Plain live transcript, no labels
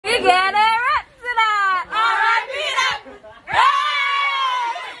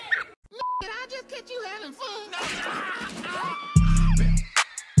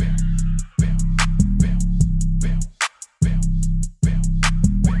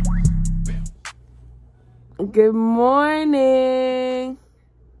Good morning.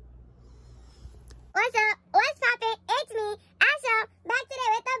 What's up? What's poppin'? It's me, Asha, back today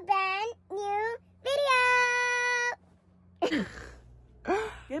with a brand new video.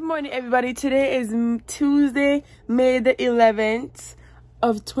 Good morning, everybody. Today is Tuesday, May the 11th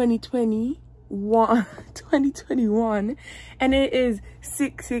of 2021, and it is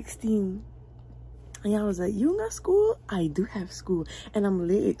 6:16. And I was like, you got school? I do have school, and I'm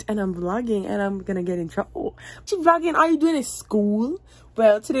late, and I'm vlogging, and I'm gonna get in trouble. What you vlogging? All you doing is school?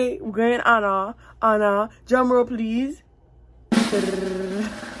 Well, today we're going on a drum roll, please.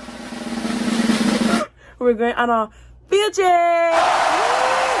 We're going on a field trip.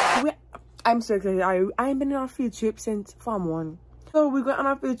 I'm so excited. I ain't been on a field trip since Form 1. So we're going on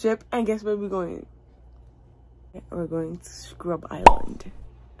a field trip, and guess where we're going? We're going to Scrub Island.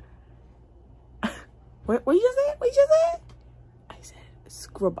 What you just said? What you just said? I said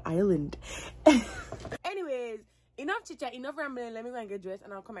Scrub Island. Anyways, enough chit chat, enough rambling. Let me go and get dressed,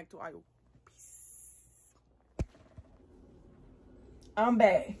 and I'll come back to you. Peace. I'm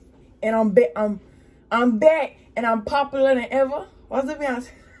back, and I'm back, and I'm popular than ever. What's the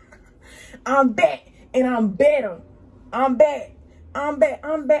Beyonce? I'm back, and I'm better. I'm back. And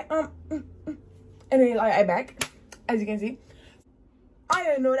then like I back, as you can see. I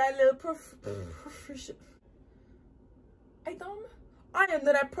don't know that little I don't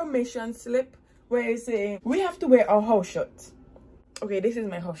know that permission slip where it's saying we have to wear our house shirt. Okay, this is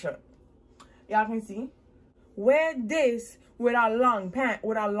my house shirt. Y'all can see. Wear this with a long pant,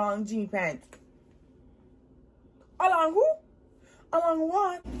 with a long jean pant. Along who? Along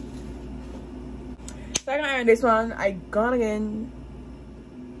what? So I can iron this one. I gone again.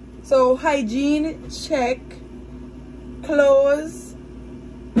 So hygiene check. Clothes.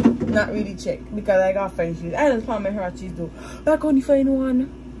 Not really check because I got French shoes. I just found my hair cheese though. Back on the fine one.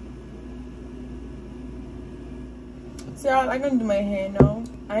 So I'm gonna do my hair now.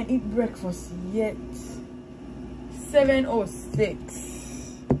 I ain't eat breakfast yet.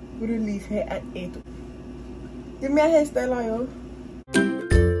 7:06. We will leave here at 8. Give me a hairstyle, yo.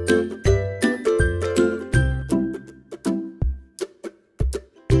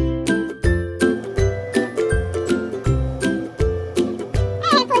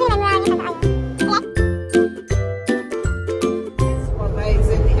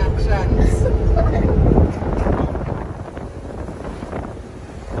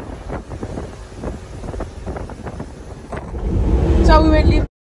 So we went live.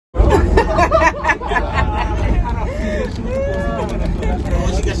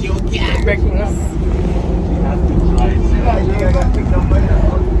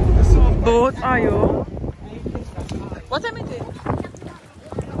 Both are you? What time is it?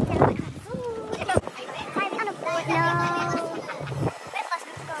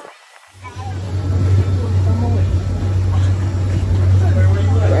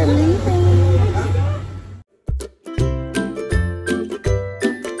 We're leaving.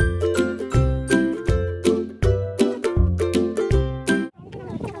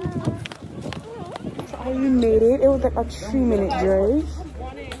 We made it. It was like a 3-minute drive.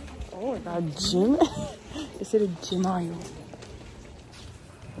 Oh, that gym. Is it a gym, are you?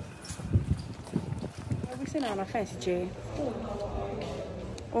 We're sitting on a fancy chair.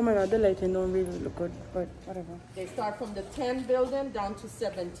 Oh my god, the lighting don't really look good, but whatever. They start from the 10 building down to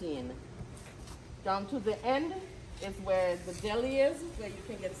 17. Down to the end is where the deli is, where you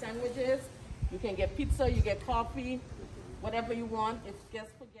can get sandwiches, you can get pizza, you get coffee, whatever you want. It's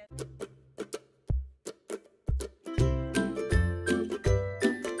just forget.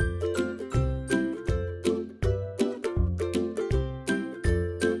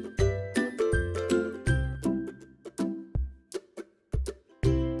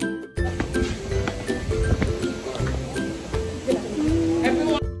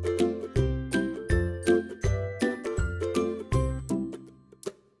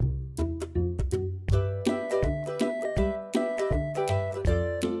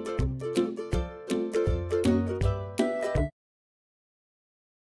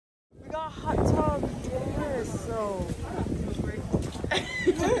 Hot tub dinner, so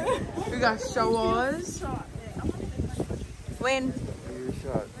we got showers. Wayne,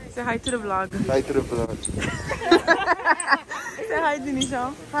 say hi to the vlog. Hi to the vlog. Say hi,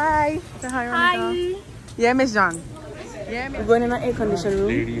 Denisha. Hi. Say hi, Ronica. Hi. Yeah, Miss John. Yeah, we're going in an air conditioned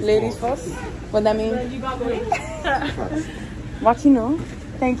room. Ladies first. What that mean? What you know?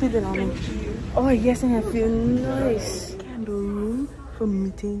 Thank you, Delano. Oh yes, and I feel nice. Candle room for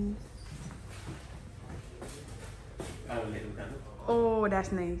meetings. Oh,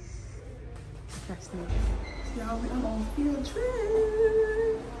 that's nice. That's nice. Y'all, I'm on field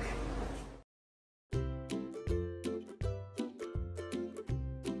trip.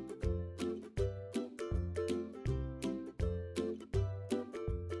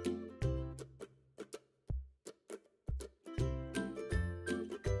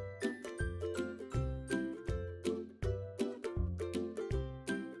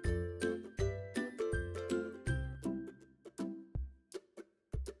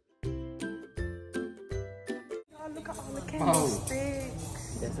 at all the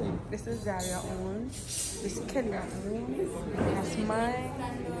candlesticks. This is Zaria own. This is Kelly own. That's mine.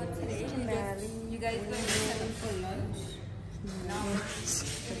 That's Mary. You guys going to have for lunch? No.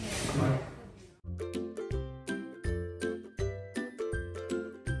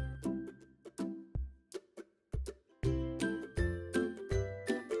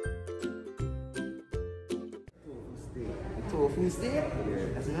 Tofu steak? Yeah.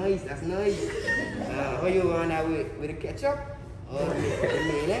 That's nice, that's nice. How you want that with the ketchup? Or the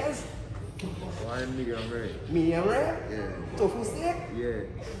mayonnaise? One medium rare. Medium rare? Yeah. Tofu steak? Yeah.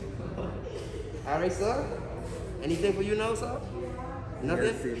 Alright, sir. Anything for you now, sir? Nothing?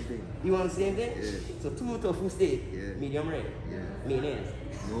 Yeah, same thing. You want the same thing? Yeah. So 2 tofu steak? Yeah. Medium rare? Yeah. Mayonnaise?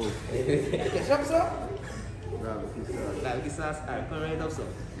 No. Ketchup, sir? Barbecue sauce. Barbecue sauce? Alright, come right up, sir.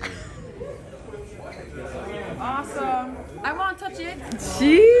 Awesome. I won't touch it.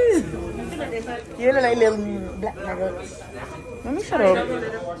 Jeez. You look like little black nuggets. Let me shut up.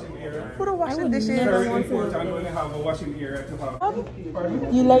 Who the wash the dishes? Very important when they have a washing area to have.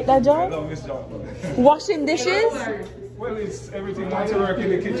 Pardon? You like that I job? love this job. Washing dishes? Well, it's everything. Once you work in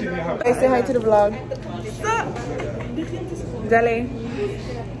the kitchen, you have I say hi to the vlog. Deli.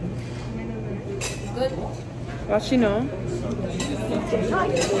 Good. What she know?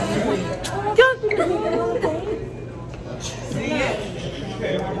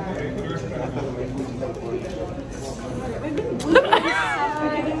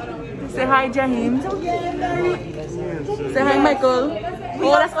 Say hi, Jaheem. Say hi, Michael.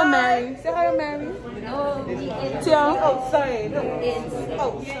 Oh, that's for Mary. Say hi, Mary. Tia. Outside.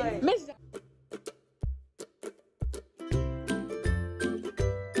 Outside. Miss.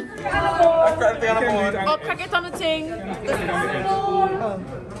 Oh, crack it on the thing.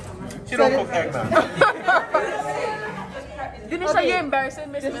 She don't cook egg now. Didn't show you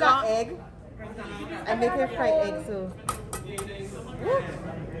embarrassing, Miss This is Miller? an egg. I make a fried egg too.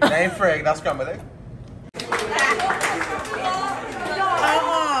 That ain't fried, that's scrambled egg.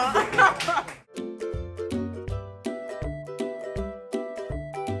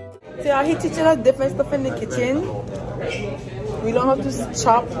 So he teaching us different stuff in the kitchen. We learn how to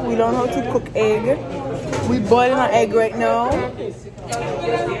chop. We learn how to cook egg. We boiling an egg right now.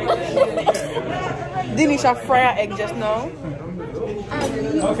 Denisha fry an egg just now.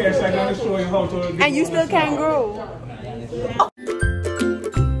 Okay, so I'm going to show you how to. And you still can grow.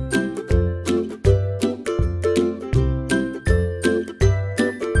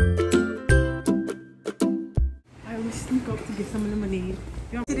 I will sneak up to get some lemonade.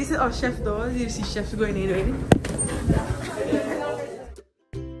 See, this is our chef doors. You see chefs going in already.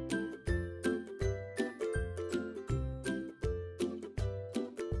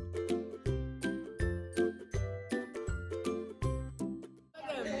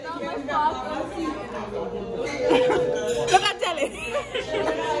 Look at Jelly.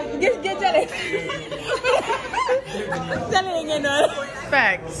 Get Jelly. Jelly again, no?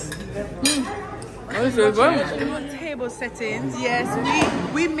 Facts. Table settings. Yes,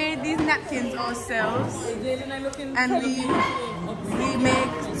 we made these napkins ourselves, and we make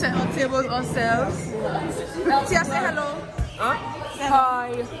set our tables ourselves. Tia, say hello. Hi.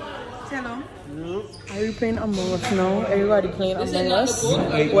 Say hello. Are we playing Among Us now? Everybody playing Among Us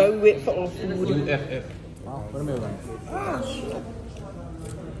while we wait for our food. What am I doing?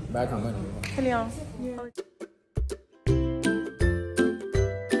 Back on money. Hello.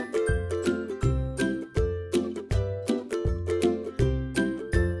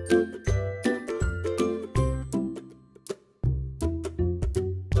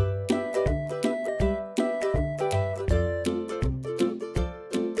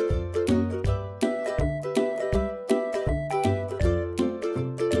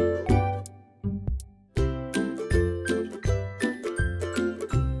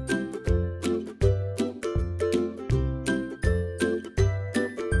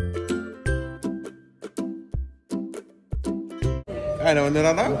 I don't know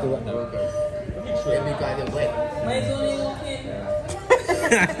that now.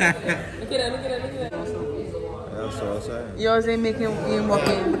 Yours ain't making you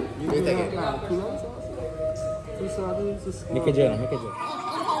walking. Make a journal, make a journal.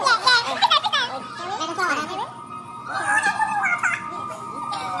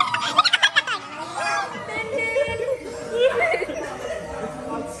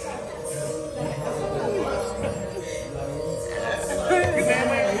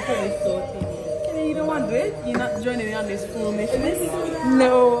 You don't want to do it? You're not joining me on this full mission?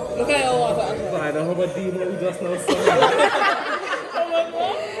 No. Look at your water. I don't know about Demo, we just now saw.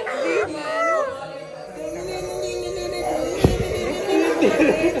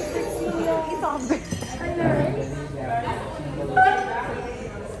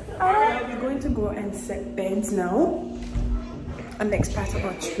 and set beds now. And next part of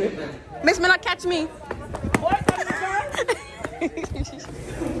our trip. Miss Miller, catch me.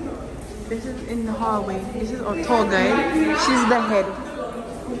 This is in the hallway. This is our tour guide. She's the head.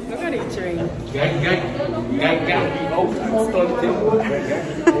 Look at it, train.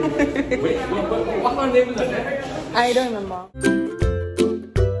 I don't remember.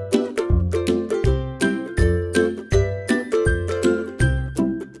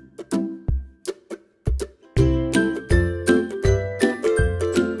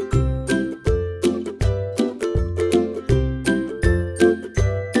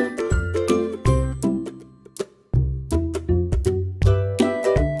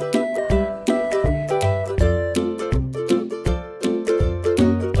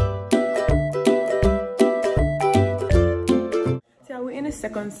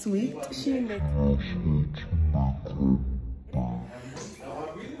 Second suite. She in the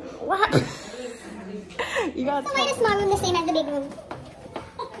what? You got So why the small room the same as the big room?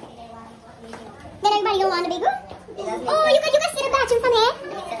 Then everybody go on the big room? Oh, you can sit a bathroom from here?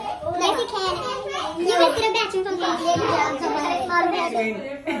 Yes, you can. You can sit a bathroom from here.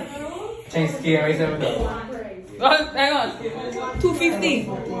 Change scale right there. hang on. 250.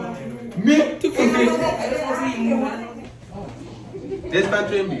 Me? 250. This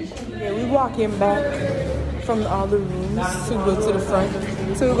bathroom. Yeah, we walking back from all the rooms to go to the front.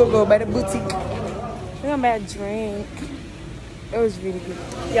 So we go by the boutique. We're gonna buy a drink. It was really good.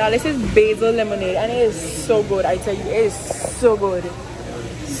 Yeah, this is basil lemonade and it is so good. I tell you, it is so good.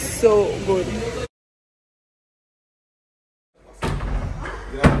 So good.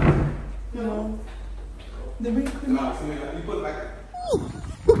 No. The big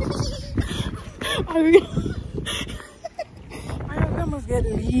I almost get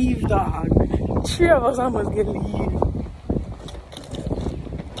leave, dog. 3 of us almost get leave.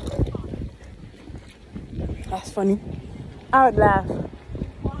 That's funny. I would laugh.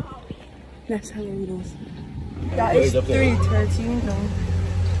 That's hilarious. Yeah, it's 3:13 now.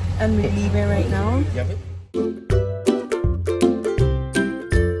 And we're leaving right now.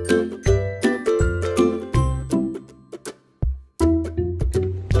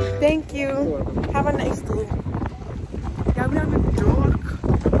 Thank you. Have a nice day. Yeah, we have a dog.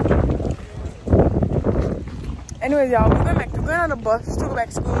 Anyways, y'all, we're going on the bus to go back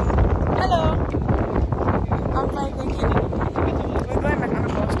to school. Hello. I'm fine, thank you. We're going back on the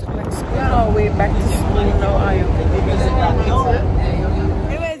bus to go back to school. We're on our way back to school now, I am.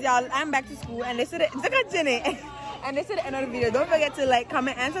 Anyways, y'all, I'm back to school and this is the and this is the end of the video. Don't forget to like,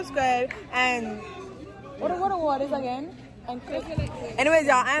 comment, and subscribe. And what award is again? Anyways,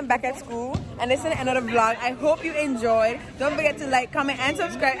 y'all, I am back at school and this is the end of the vlog. I hope you enjoyed. Don't forget to like, comment, and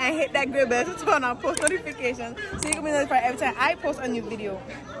subscribe and hit that grid bell to turn on post notifications so you can be notified every time I post a new video.